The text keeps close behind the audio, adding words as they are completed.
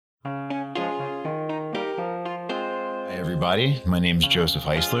everybody. My name is Joseph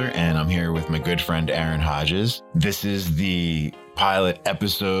Heisler, and I'm here with my good friend Aaron Hodges. This is the pilot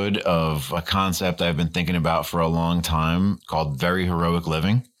episode of a concept I've been thinking about for a long time called Very Heroic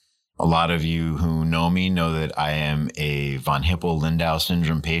Living. A lot of you who know me know that I am a von Hippel-Lindau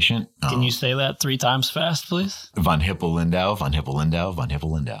syndrome patient. Can you say that 3 times fast, please? Von Hippel-Lindau, von Hippel-Lindau, von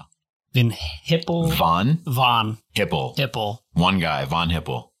Hippel-Lindau. Von Hippel? Von Hippel. Hippel. One guy, von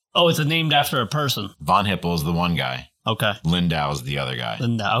Hippel. Oh, it's named after a person. Von Hippel is the one guy. Okay. Lindau is the other guy.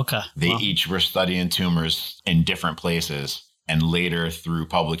 Lindau, okay. They each were studying tumors in different places. And later, through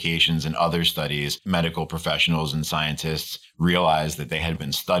publications and other studies, medical professionals and scientists realized that they had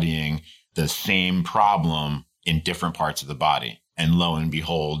been studying the same problem in different parts of the body. And lo and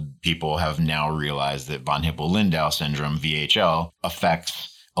behold, people have now realized that von Hippel-Lindau syndrome, VHL,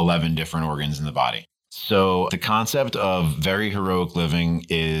 affects 11 different organs in the body. So the concept of very heroic living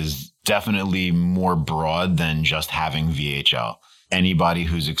is definitely more broad than just having VHL. Anybody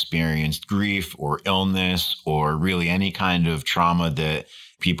who's experienced grief or illness or really any kind of trauma that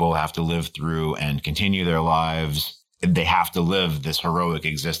people have to live through and continue their lives, they have to live this heroic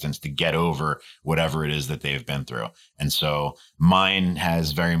existence to get over whatever it is that they've been through. And so mine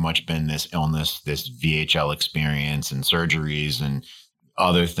has very much been this illness, this VHL experience and surgeries and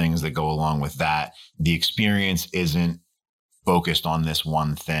other things that go along with that. The experience isn't focused on this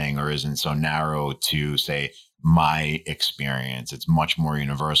one thing or isn't so narrow to say my experience. It's much more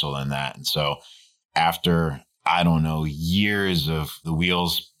universal than that. And so after, I don't know, years of the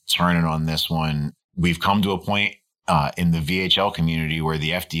wheels turning on this one, we've come to a point in the VHL community where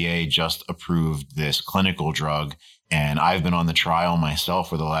the FDA just approved this clinical drug. And I've been on the trial myself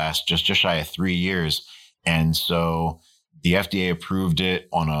for the last just shy of 3 years. And so the FDA approved it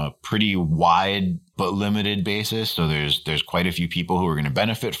on a pretty wide but limited basis. So there's quite a few people who are going to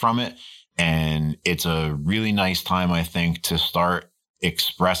benefit from it. And it's a really nice time, I think, to start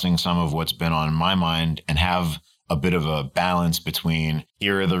expressing some of what's been on my mind and have a bit of a balance between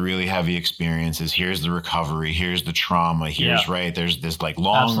here are the really heavy experiences, here's the recovery, here's the trauma, here's right. There's this like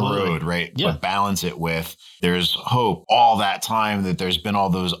long road, right? Yeah. But balance it with there's hope. All that time that there's been all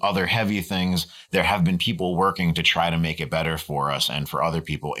those other heavy things, there have been people working to try to make it better for us and for other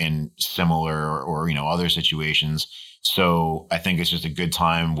people in similar or other situations. So I think it's just a good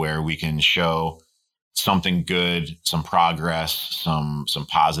time where we can show something good, some progress, some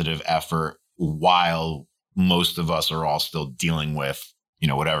positive effort while most of us are all still dealing with,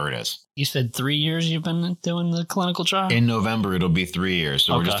 whatever it is. You said 3 years you've been doing the clinical trial? In November, it'll be 3 years.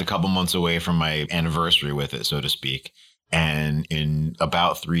 So we're just a couple months away from my anniversary with it, so to speak. And in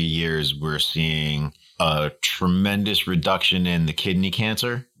about 3 years, we're seeing a tremendous reduction in the kidney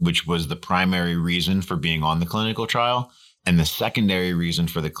cancer, which was the primary reason for being on the clinical trial. And the secondary reason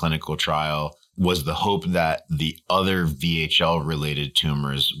for the clinical trial was the hope that the other VHL-related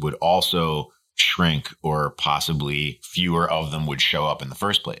tumors would also shrink or possibly fewer of them would show up in the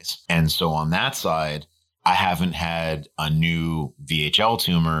first place. And so on that side, I haven't had a new VHL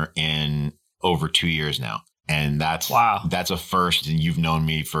tumor in over 2 years now. And that's a first. And you've known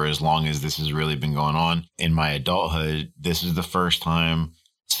me for as long as this has really been going on. In my adulthood, this is the first time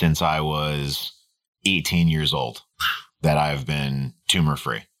since I was 18 years old that I've been tumor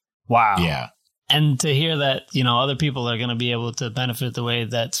free. Wow. Yeah. And to hear that, other people are going to be able to benefit the way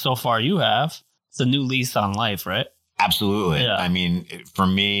that so far you have, it's a new lease on life, right? Absolutely. Yeah. I mean, for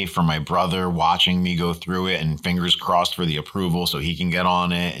me, for my brother watching me go through it and fingers crossed for the approval so he can get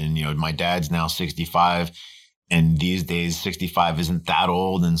on it. And, my dad's now 65 and these days 65 isn't that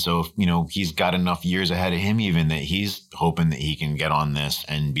old. And so, he's got enough years ahead of him even that he's hoping that he can get on this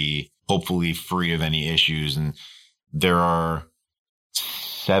and be hopefully free of any issues. And there are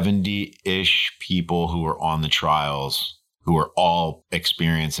 70-ish people who are on the trials who are all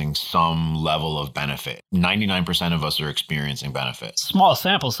experiencing some level of benefit. 99% of us are experiencing benefit. Small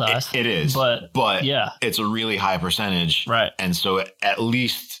sample size. It is. But yeah, it's a really high percentage. Right. And so at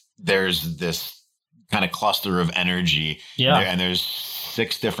least there's this kind of cluster of energy. Yeah. And there's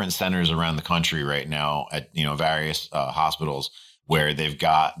 6 different centers around the country right now at, various hospitals where they've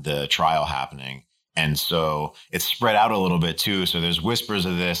got the trial happening. And so it's spread out a little bit too. So there's whispers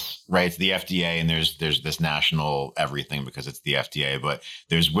of this, right? It's the FDA and there's this national everything because it's the FDA, but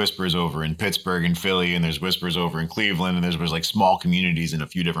there's whispers over in Pittsburgh and Philly, and there's whispers over in Cleveland, and there's like small communities in a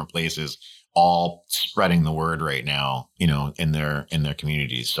few different places, all spreading the word right now, in their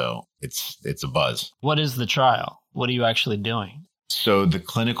communities. So it's a buzz. What is the trial? What are you actually doing? So the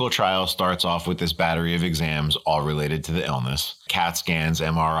clinical trial starts off with this battery of exams, all related to the illness, CAT scans,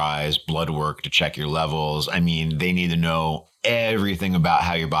 MRIs, blood work to check your levels. I mean, they need to know everything about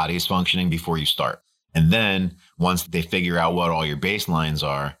how your body is functioning before you start. And then once they figure out what all your baselines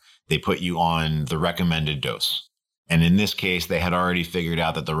are, they put you on the recommended dose. And in this case, they had already figured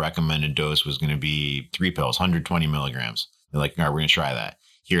out that the recommended dose was going to be 3 pills, 120 milligrams. They're like, all right, we're going to try that.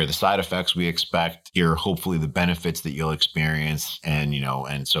 Here are the side effects we expect. Here are hopefully the benefits that you'll experience. And,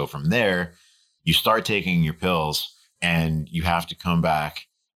 and so from there, you start taking your pills and you have to come back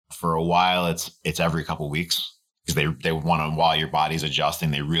for a while. It's every couple of weeks because they want to, while your body's adjusting,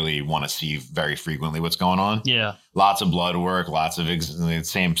 they really want to see very frequently what's going on. Yeah. Lots of blood work, lots of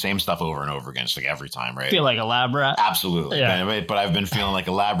same stuff over and over again, just like every time, right? Feel like a lab rat? Absolutely. Yeah. But I've been feeling like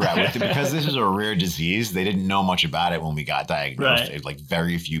a lab rat with it because this is a rare disease. They didn't know much about it when we got diagnosed. Right. Like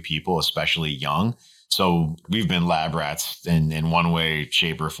very few people, especially young. So we've been lab rats in one way,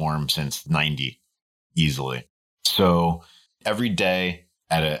 shape, or form since 90 easily. So every day,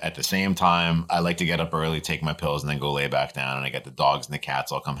 at the same time, I like to get up early, take my pills, and then go lay back down. And I get the dogs and the cats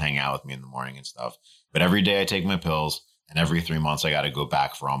all come hang out with me in the morning and stuff. But every day I take my pills, and every 3 months I got to go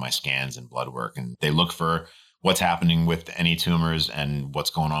back for all my scans and blood work. And they look for what's happening with any tumors and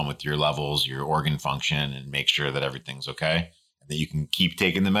what's going on with your levels, your organ function, and make sure that everything's okay, and that you can keep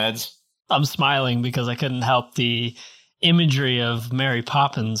taking the meds. I'm smiling because I couldn't help the imagery of Mary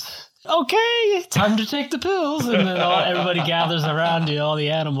Poppins. Okay, time to take the pills. And then everybody gathers around you, all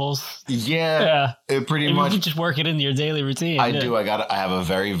the animals. Yeah. It pretty and much. You just work it into your daily routine. I do. I have a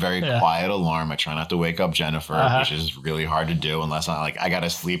very, very quiet alarm. I try not to wake up Jennifer, which is really hard to do unless I got to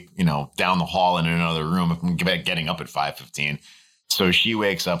sleep, down the hall in another room. I'm getting up at 5:15. So she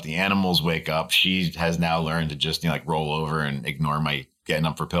wakes up, the animals wake up. She has now learned to just roll over and ignore my getting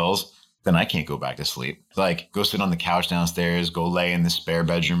up for pills. Then I can't go back to sleep. Like, go sit on the couch downstairs, go lay in the spare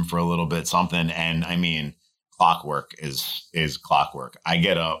bedroom for a little bit, something. And I mean, clockwork is clockwork. I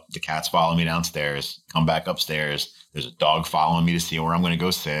get up, the cats follow me downstairs, come back upstairs. There's a dog following me to see where I'm going to go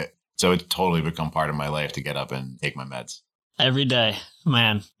sit. So it's totally become part of my life to get up and take my meds. Every day,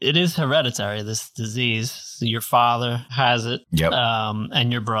 man. It is hereditary, this disease. So your father has it. Yep.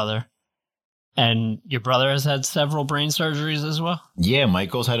 And your brother. And your brother has had several brain surgeries as well? Yeah,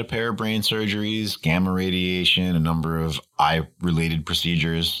 Michael's had a pair of brain surgeries, gamma radiation, a number of eye-related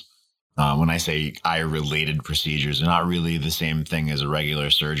procedures. When I say eye-related procedures, they're not really the same thing as a regular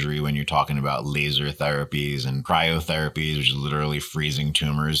surgery when you're talking about laser therapies and cryotherapies, which is literally freezing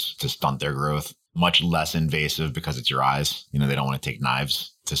tumors to stunt their growth. Much less invasive because it's your eyes. They don't want to take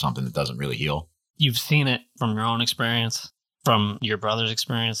knives to something that doesn't really heal. You've seen it from your own experience, from your brother's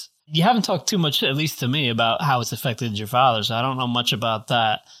experience. You haven't talked too much, at least to me, about how it's affected your father, so I don't know much about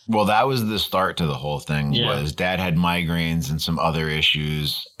that. Well, that was the start to the whole thing. Was Dad had migraines and some other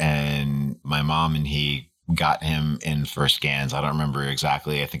issues, and my mom and he got him in for scans. I don't remember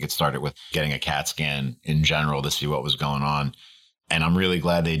exactly. I think it started with getting a CAT scan in general to see what was going on. And I'm really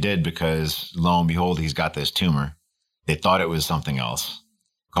glad they did because lo and behold, he's got this tumor. They thought it was something else.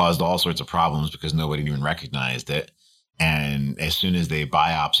 Caused all sorts of problems because nobody even recognized it. And as soon as they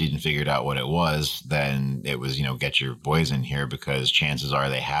biopsied and figured out what it was, then it was, get your boys in here because chances are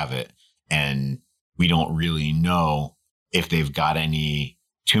they have it. And we don't really know if they've got any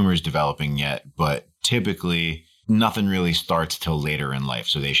tumors developing yet, but typically nothing really starts till later in life.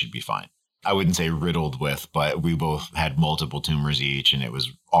 So they should be fine. I wouldn't say riddled with, but we both had multiple tumors each and it was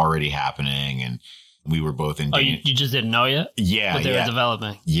already happening. And we were both in danger. You just didn't know yet? Yeah. But they were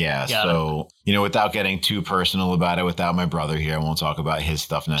developing. Yeah. So, without getting too personal about it, without my brother here, I won't talk about his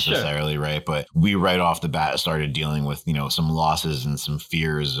stuff necessarily, right? But we right off the bat started dealing with, some losses and some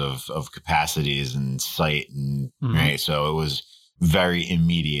fears of capacities and sight. And right. So it was very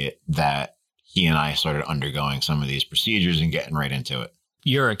immediate that he and I started undergoing some of these procedures and getting right into it.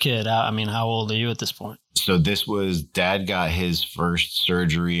 You're a kid. How old are you at this point? So this was, Dad got his first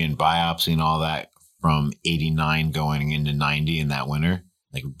surgery and biopsy and all that from 89 going into 90 in that winter,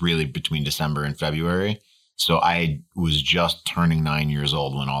 like really between December and February. So I was just turning 9 years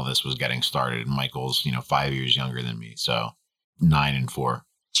old when all this was getting started. Michael's, 5 years younger than me. So 9 and 4.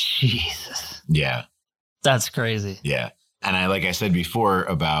 Jesus. Yeah. That's crazy. Yeah. And like I said before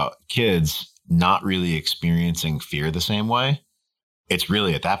about kids not really experiencing fear the same way. It's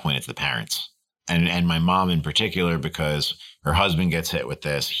really at that point, it's the parents. And my mom in particular, because her husband gets hit with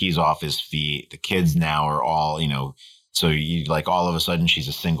this, he's off his feet. The kids now are all, so you all of a sudden she's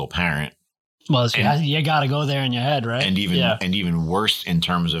a single parent. Well, you got to go there in your head, right? And even worse in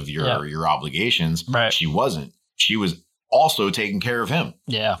terms of your obligations. Right. She wasn't. She was also taking care of him.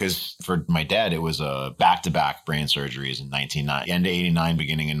 Yeah. Because for my dad, it was back-to-back brain surgeries in end of 89,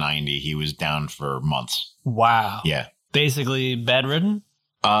 beginning of 90. He was down for months. Wow. Yeah. Basically bedridden.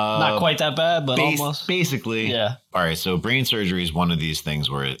 Not quite that bad, but almost. Basically. Yeah. All right. So brain surgery is one of these things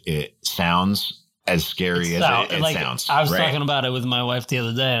where it sounds as scary as it sounds. I was right? talking about it with my wife the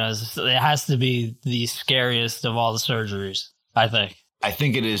other day, and it has to be the scariest of all the surgeries, I think. I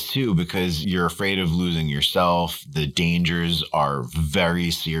think it is too, because you're afraid of losing yourself. The dangers are very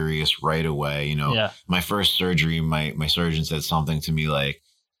serious right away. You know, My first surgery, my surgeon said something to me like,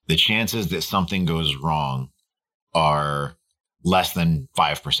 the chances that something goes wrong are less than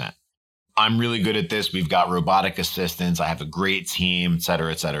 5%. I'm really good at this. We've got robotic assistants. I have a great team, et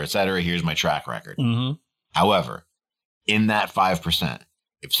cetera, et cetera, et cetera. Here's my track record. Mm-hmm. However, in that 5%,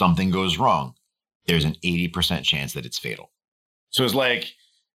 if something goes wrong, there's an 80% chance that it's fatal. So it's like,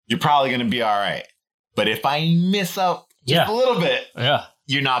 you're probably going to be all right. But if I miss up just a little bit,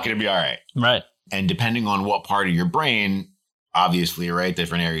 you're not going to be all right. Right. And depending on what part of your brain, obviously, right,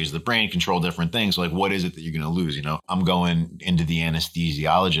 different areas of the brain control different things. So like, what is it that you're going to lose? You know, I'm going into the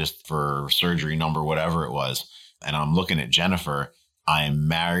anesthesiologist for surgery number, whatever it was. And I'm looking at Jennifer. I am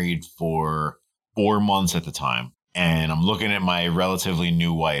married for 4 months at the time. And I'm looking at my relatively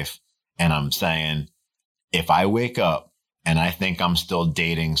new wife and I'm saying, if I wake up and I think I'm still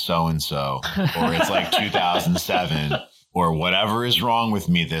dating so-and-so, or it's like 2007 or whatever is wrong with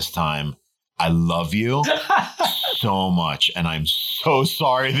me this time, I love you so much. And I'm so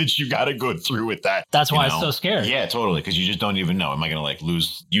sorry that you got to go through with that. That's why it's so scary. Yeah, totally. Because you just don't even know. Am I going to like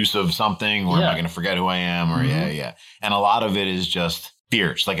lose use of something, or am I going to forget who I am? Or And a lot of it is just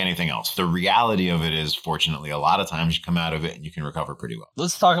fear, just like anything else. The reality of it is, fortunately, a lot of times you come out of it and you can recover pretty well.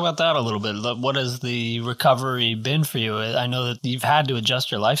 Let's talk about that a little bit. What has the recovery been for you? I know that you've had to adjust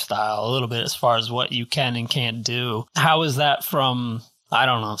your lifestyle a little bit as far as what you can and can't do. How is that from, I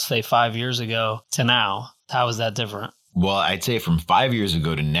don't know, say 5 years ago to now? How is that different? Well, I'd say from 5 years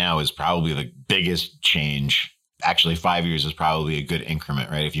ago to now is probably the biggest change. Actually, 5 years is probably a good increment,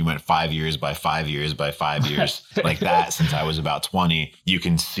 right? If you went 5 years by 5 years by 5 years like that, since I was about 20, you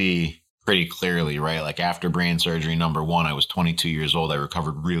can see pretty clearly, right? Like after brain surgery number 1, I was 22 years old. I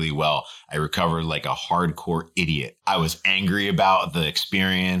recovered really well. I recovered like a hardcore idiot. I was angry about the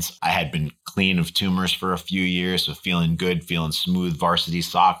experience. I had been clean of tumors for a few years, so feeling good, feeling smooth, varsity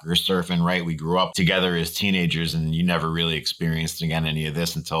soccer, surfing, right? We grew up together as teenagers and you never really experienced again any of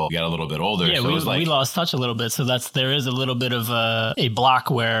this until you got a little bit older. Yeah, so we lost touch a little bit. So there is a little bit of a block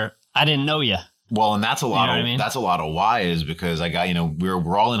where I didn't know you. Well, and that's a lot that's a lot of why, is because I got,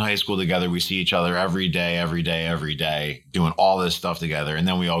 we're all in high school together. We see each other every day, doing all this stuff together. And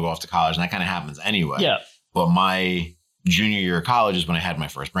then we all go off to college, and that kind of happens anyway. Yeah. But my junior year of college is when I had my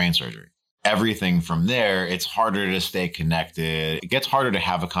first brain surgery. Everything from there, it's harder to stay connected. It gets harder to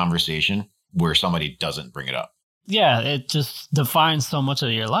have a conversation where somebody doesn't bring it up. Yeah, it just defines so much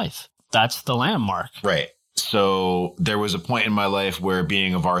of your life. That's the landmark. Right. So there was a point in my life where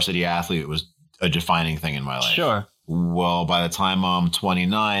being a varsity athlete was a defining thing in my life. Sure. Well, by the time I'm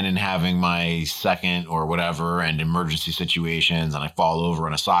 29 and having my second or whatever and emergency situations and I fall over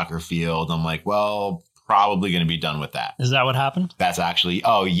on a soccer field, I'm like, well, probably going to be done with that. Is that what happened? That's actually,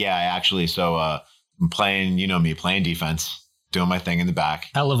 so I'm playing, playing defense, doing my thing in the back.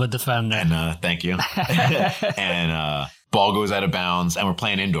 Hell of a defender. And thank you. And ball goes out of bounds and we're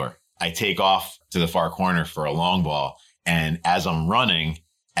playing indoor. I take off to the far corner for a long ball. And as I'm running,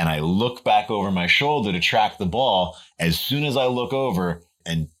 and I look back over my shoulder to track the ball, as soon as I look over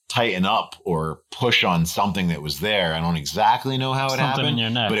and tighten up or push on something that was there, I don't exactly know how it happened, in your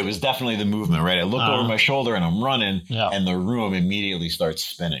neck. But it was definitely the movement, right? I look over my shoulder and I'm running, and the room immediately starts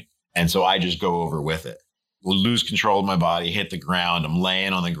spinning. And so I just go over with it. We'll lose control of my body, hit the ground. I'm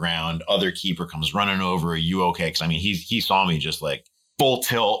laying on the ground. Other keeper comes running over. Are you okay? Because he saw me just like full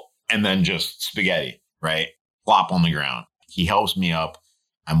tilt and then just spaghetti, right? Plop on the ground. He helps me up.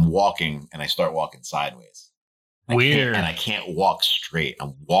 I'm walking and I start walking sideways. Weird. And I can't walk straight.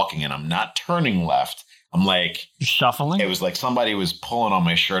 I'm walking and I'm not turning left. I'm like shuffling. It was like somebody was pulling on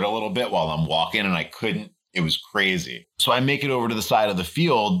my shirt a little bit while I'm walking and I couldn't. It was crazy. So I make it over to the side of the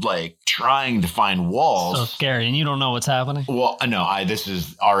field, like trying to find walls. So scary. And you don't know what's happening? Well, no, this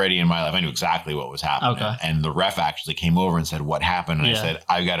is already in my life. I knew exactly what was happening. Okay. And the ref actually came over and said, what happened? And I said,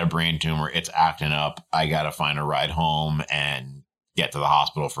 I've got a brain tumor. It's acting up. I got to find a ride home and get to the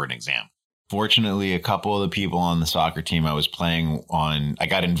hospital for an exam. Fortunately, a couple of the people on the soccer team I was playing on, I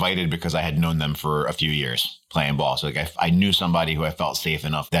got invited because I had known them for a few years playing ball. So I knew somebody who I felt safe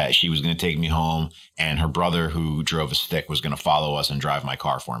enough that she was going to take me home, and her brother who drove a stick was going to follow us and drive my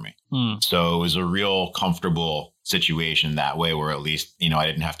car for me. So it was a real comfortable situation that way, where at least, I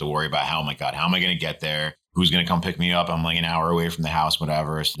didn't have to worry about, how am I going to get there? Who's going to come pick me up? I'm like an hour away from the house,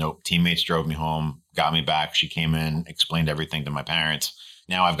 whatever. So, nope, teammates drove me home, got me back. She came in, explained everything to my parents.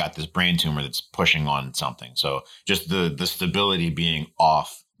 Now I've got this brain tumor that's pushing on something. So just the stability being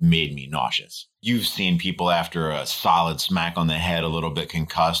off made me nauseous. You've seen people after a solid smack on the head, a little bit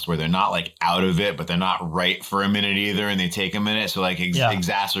concussed, where they're not like out of it, but they're not right for a minute either. And they take a minute. So like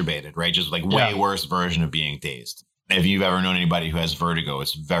exacerbated, right? Just like way worse version of being dazed. If you've ever known anybody who has vertigo,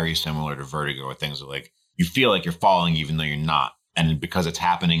 it's very similar to vertigo, where things are like, you feel like you're falling even though you're not. And because it's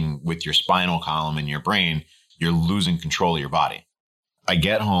happening with your spinal column in your brain, you're losing control of your body. I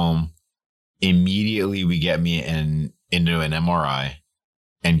get home, immediately we get me into an MRI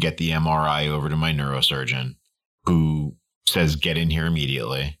and get the MRI over to my neurosurgeon, who says, get in here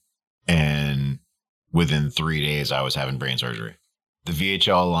immediately. And within 3 days, I was having brain surgery. The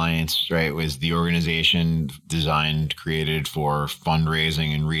VHL Alliance, right, was the organization designed, created for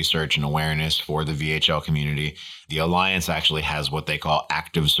fundraising and research and awareness for the VHL community. The Alliance actually has what they call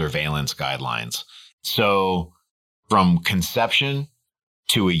active surveillance guidelines. So from conception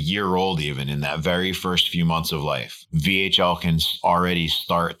to a year old, even in that very first few months of life, VHL can already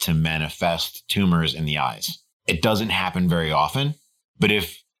start to manifest tumors in the eyes. It doesn't happen very often, but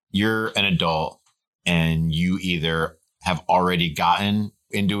if you're an adult and you either have already gotten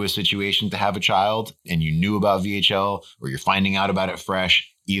into a situation to have a child and you knew about VHL, or you're finding out about it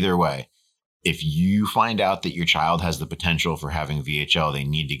fresh, either way, if you find out that your child has the potential for having VHL, they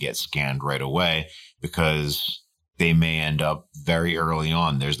need to get scanned right away, because they may end up very early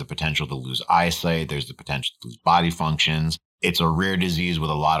on. There's the potential to lose eyesight. There's the potential to lose body functions. It's a rare disease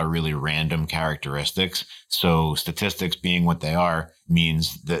with a lot of really random characteristics. So statistics being what they are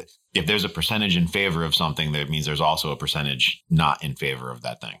means that if there's a percentage in favor of something, that means there's also a percentage not in favor of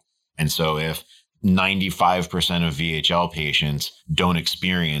that thing. And so if 95% of VHL patients don't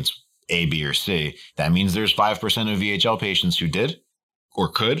experience A, B, or C, that means there's 5% of VHL patients who did or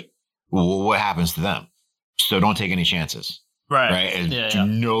could. Well, what happens to them? So don't take any chances. Right.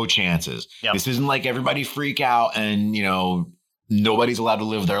 No chances. Yep. This isn't like everybody freak out and, nobody's allowed to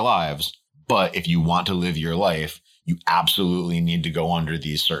live their lives. But if you want to live your life, you absolutely need to go under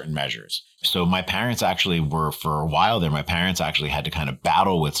these certain measures. So my parents actually were, for a while there, my parents actually had to kind of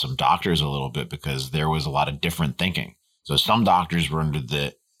battle with some doctors a little bit, because there was a lot of different thinking. So some doctors were under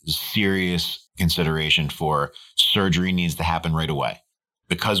the serious consideration for surgery needs to happen right away,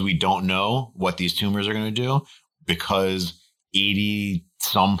 because we don't know what these tumors are going to do, because 80%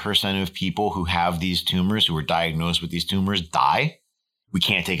 of people who have these tumors, who are diagnosed with these tumors, die. We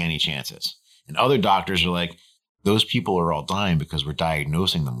can't take any chances. And other doctors are like, those people are all dying because we're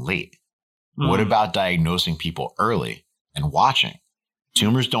diagnosing them late. What about diagnosing people early and watching?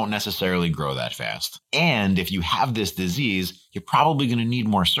 Tumors don't necessarily grow that fast. And if you have this disease, you're probably going to need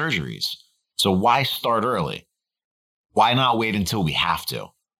more surgeries. So why start early? Why not wait until we have to?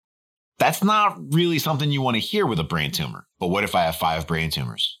 That's not really something you want to hear with a brain tumor. But what if I have 5 brain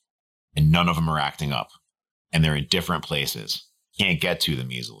tumors and none of them are acting up and they're in different places? Can't get to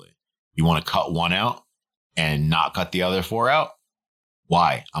them easily. You want to cut one out and not cut the other 4 out?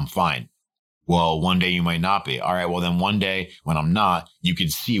 Why? I'm fine. Well, one day you might not be. All right, well then one day when I'm not, you can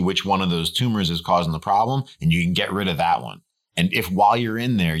see which one of those tumors is causing the problem and you can get rid of that one. And if while you're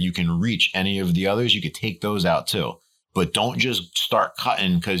in there, you can reach any of the others, you could take those out too. But don't just start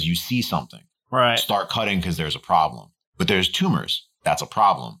cutting because you see something. Right. Start cutting because there's a problem. But there's tumors. That's a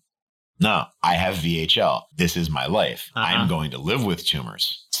problem. No, I have VHL. This is my life. I'm going to live with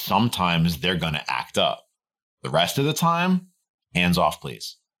tumors. Sometimes they're going to act up. The rest of the time, hands off,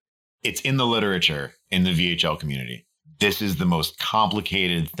 please. It's in the literature in the VHL community. This is the most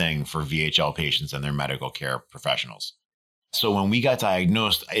complicated thing for VHL patients and their medical care professionals. So when we got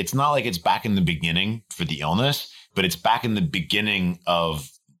diagnosed, it's not like it's back in the beginning for the illness, but it's back in the beginning of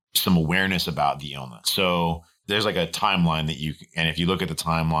some awareness about the illness. So there's like a timeline that and if you look at the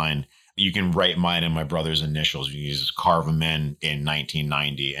timeline, you can write mine and my brother's initials. You just carve them in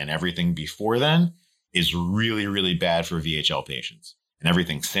 1990, and everything before then is really, really bad for VHL patients. And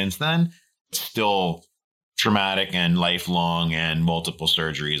everything since then, it's still traumatic and lifelong and multiple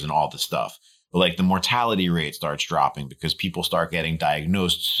surgeries and all this stuff. But like the mortality rate starts dropping because people start getting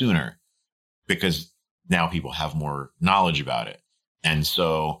diagnosed sooner, because now people have more knowledge about it. And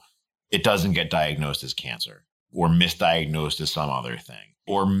so it doesn't get diagnosed as cancer or misdiagnosed as some other thing,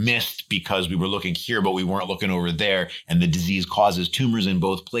 or missed because we were looking here, but we weren't looking over there. And the disease causes tumors in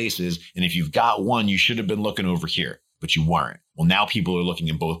both places. And if you've got one, you should have been looking over here, but you weren't. Well, now people are looking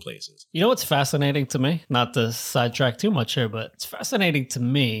in both places. You know what's fascinating to me? Not to sidetrack too much here, but it's fascinating to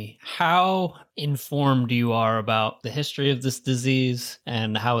me how informed you are about the history of this disease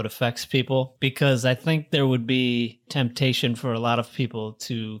and how it affects people. Because I think there would be temptation for a lot of people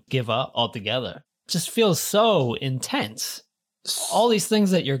to give up altogether. It just feels so intense. All these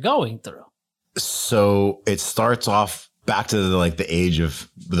things that you're going through. So it starts off back to the age of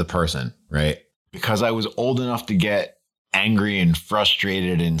the person, right? Because I was old enough to get angry and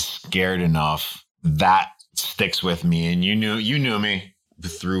frustrated and scared enough, that sticks with me. And you knew me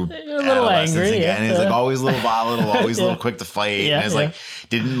through adolescence again. It's like always a little volatile, always a little quick to fight. And it's like,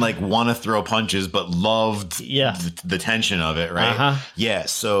 didn't want to throw punches, but loved the tension of it, right? Yeah.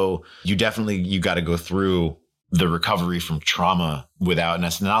 So you got to go through the recovery from trauma without, and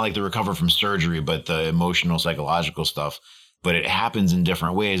it's not like the recovery from surgery, but the emotional, psychological stuff. But it happens in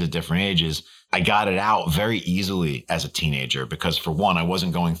different ways at different ages. I got it out very easily as a teenager because, for one, I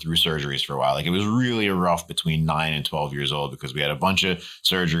wasn't going through surgeries for a while. It was really rough between 9 and 12 years old because we had a bunch of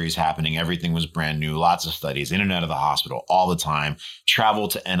surgeries happening. Everything was brand new, lots of studies, in and out of the hospital all the time. Travel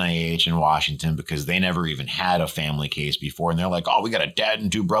to NIH in Washington because they never even had a family case before. And they're like, oh, we got a dad and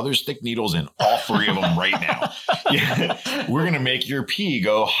 2 brothers, stick needles in all 3 of them right now. Yeah, we're going to make your pee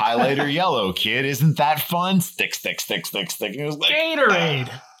go highlighter yellow, kid. Isn't that fun? Stick. And it was like, Gatorade.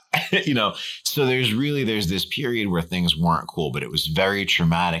 So there's this period where things weren't cool, but it was very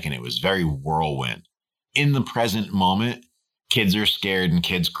traumatic and it was very whirlwind. In the present moment, kids are scared and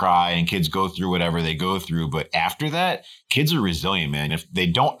kids cry and kids go through whatever they go through. But after that, kids are resilient, man. If they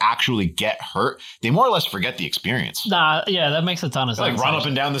don't actually get hurt, they more or less forget the experience. That makes a ton of sense. Run up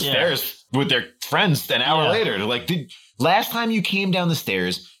and down the stairs with their friends an hour later. They're like, last time you came down the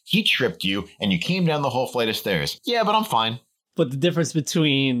stairs, he tripped you and you came down the whole flight of stairs. Yeah, but I'm fine. But the difference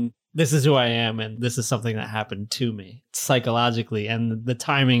between this is who I am and this is something that happened to me psychologically, and the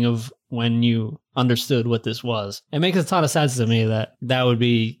timing of when you understood what this was, it makes a ton of sense to me that would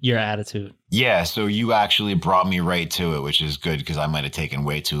be your attitude. Yeah, so you actually brought me right to it, which is good because I might have taken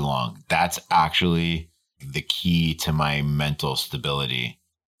way too long. That's actually the key to my mental stability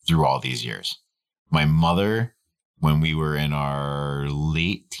through all these years. My mother, when we were in our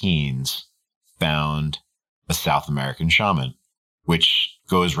late teens, found a South American shaman, which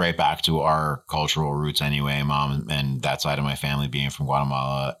goes right back to our cultural roots anyway. Mom and that side of my family being from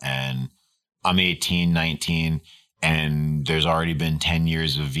Guatemala. And I'm 18, 19, and there's already been 10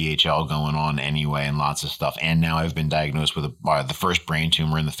 years of VHL going on anyway and lots of stuff. And now I've been diagnosed with the first brain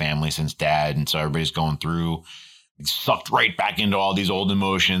tumor in the family since dad. And so everybody's going through, sucked right back into all these old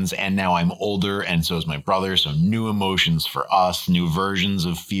emotions. And now I'm older, and so is my brother. So new emotions for us, new versions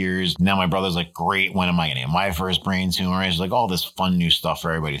of fears. Now my brother's like, great, when am I going to get my first brain tumor? It's like all this fun new stuff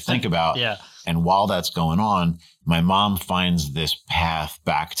for everybody to think about. Yeah. And while that's going on, my mom finds this path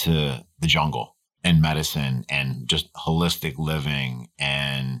back to the jungle and medicine and just holistic living.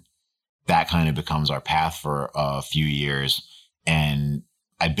 And that kind of becomes our path for a few years. And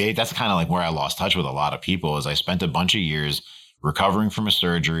that's kind of like where I lost touch with a lot of people. Is I spent a bunch of years recovering from a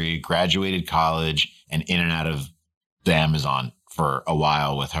surgery, graduated college, and in and out of the Amazon for a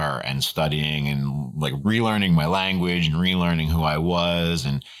while with her and studying and relearning my language and relearning who I was.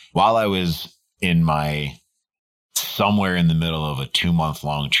 And while I was somewhere in the middle of a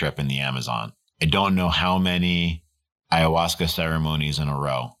 2-month-long trip in the Amazon, I don't know how many ayahuasca ceremonies in a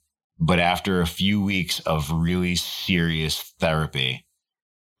row, but after a few weeks of really serious therapy,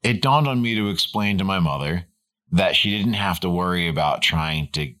 it dawned on me to explain to my mother that she didn't have to worry about trying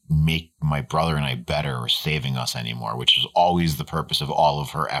to make my brother and I better or saving us anymore, which is always the purpose of all of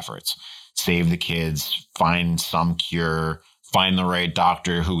her efforts. Save the kids, find some cure, find the right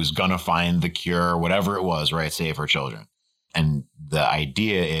doctor who was going to find the cure, whatever it was, right? Save her children. And the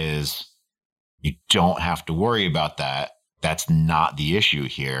idea is you don't have to worry about that. That's not the issue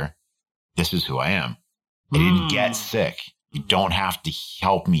here. This is who I am. I didn't get sick. You don't have to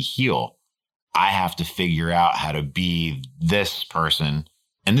help me heal. I have to figure out how to be this person.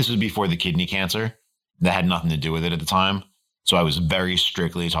 And this was before the kidney cancer. That had nothing to do with it at the time. So I was very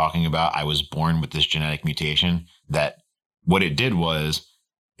strictly talking about I was born with this genetic mutation that what it did was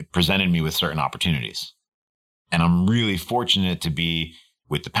it presented me with certain opportunities. And I'm really fortunate to be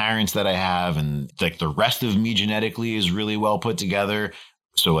with the parents that I have. And the rest of me genetically is really well put together.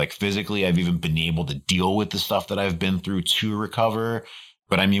 So physically, I've even been able to deal with the stuff that I've been through to recover.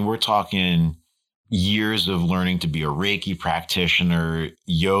 But I mean, we're talking years of learning to be a Reiki practitioner,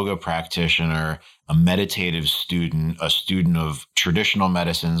 yoga practitioner, a meditative student, a student of traditional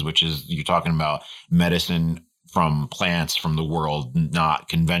medicines, which is, you're talking about medicine from plants from the world, not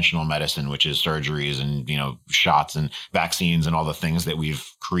conventional medicine, which is surgeries and, shots and vaccines and all the things that we've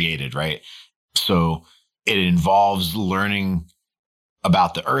created, right? So it involves learning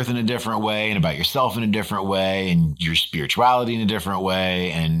about the earth in a different way and about yourself in a different way and your spirituality in a different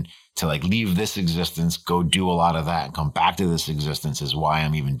way. And to leave this existence, go do a lot of that and come back to this existence is why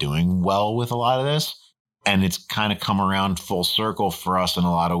I'm even doing well with a lot of this. And it's kind of come around full circle for us in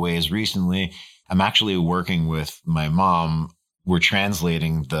a lot of ways recently. I'm actually working with my mom. We're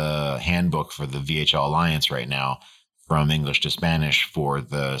translating the handbook for the VHL Alliance right now from English to Spanish for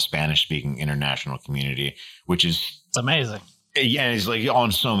the Spanish-speaking international community, which is It's amazing. Yeah, it's like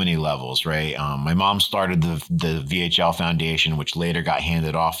on so many levels, right? My mom started the VHL Foundation, which later got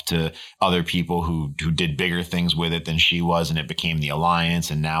handed off to other people who did bigger things with it than she was, and it became the Alliance,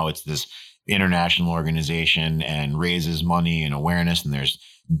 and now it's this international organization and raises money and awareness, and there's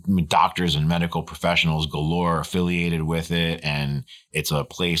doctors and medical professionals galore affiliated with it, and it's a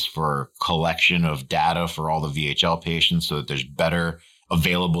place for collection of data for all the VHL patients so that there's better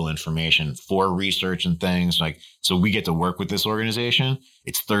available information for research and things. Like, so we get to work with this organization.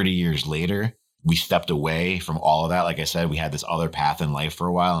 It's 30 years later. We stepped away from all of that. Like I said, we had this other path in life for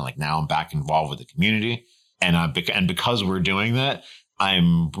a while, and like now I'm back involved with the community. And because we're doing that,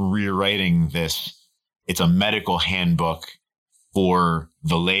 I'm rewriting this. It's a medical handbook for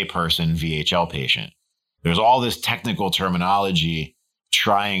the layperson VHL patient. There's all this technical terminology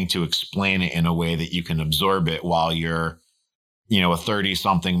trying to explain it in a way that you can absorb it while you're, a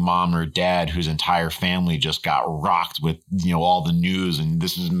 30-something mom or dad whose entire family just got rocked with, all the news, and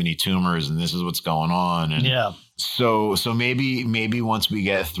this is many tumors and this is what's going on. And yeah. So maybe once we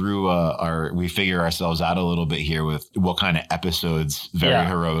get through we figure ourselves out a little bit here with what kind of episodes Very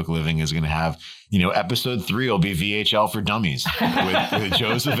Heroic Living is going to have. Episode 3 will be VHL for Dummies with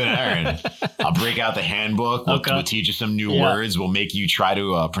Joseph and Aaron. I'll break out the handbook. We'll teach you some new words. We'll make you try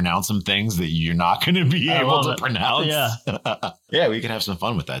to pronounce some things that you're not going to be able to pronounce. Yeah. Yeah, we could have some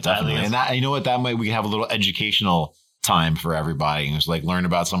fun with that, definitely. And that, we could have a little educational time for everybody and just like learn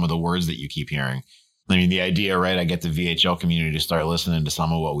about some of the words that you keep hearing. I mean, the idea, right? I get the VHL community to start listening to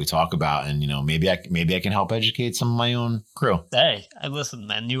some of what we talk about, and maybe I can help educate some of my own crew. Hey, listen,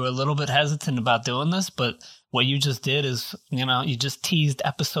 man, you were a little bit hesitant about doing this, but what you just did is, you just teased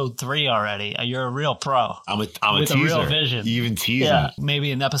episode 3 already. You're a real pro. I'm a with teaser. A real vision. You even teasing. Yeah,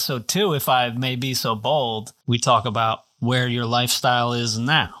 maybe in episode 2, if I may be so bold, we talk about where your lifestyle is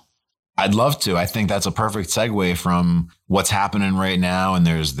now. I'd love to. I think that's a perfect segue from what's happening right now. And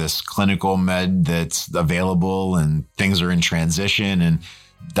there's this clinical med that's available and things are in transition. And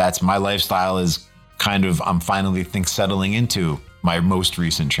that's my lifestyle is kind of, I'm finally settling into my most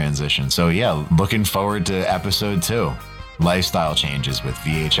recent transition. So yeah, looking forward to episode 2, lifestyle changes with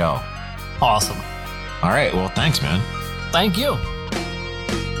VHL. Awesome. All right. Well, thanks, man. Thank you.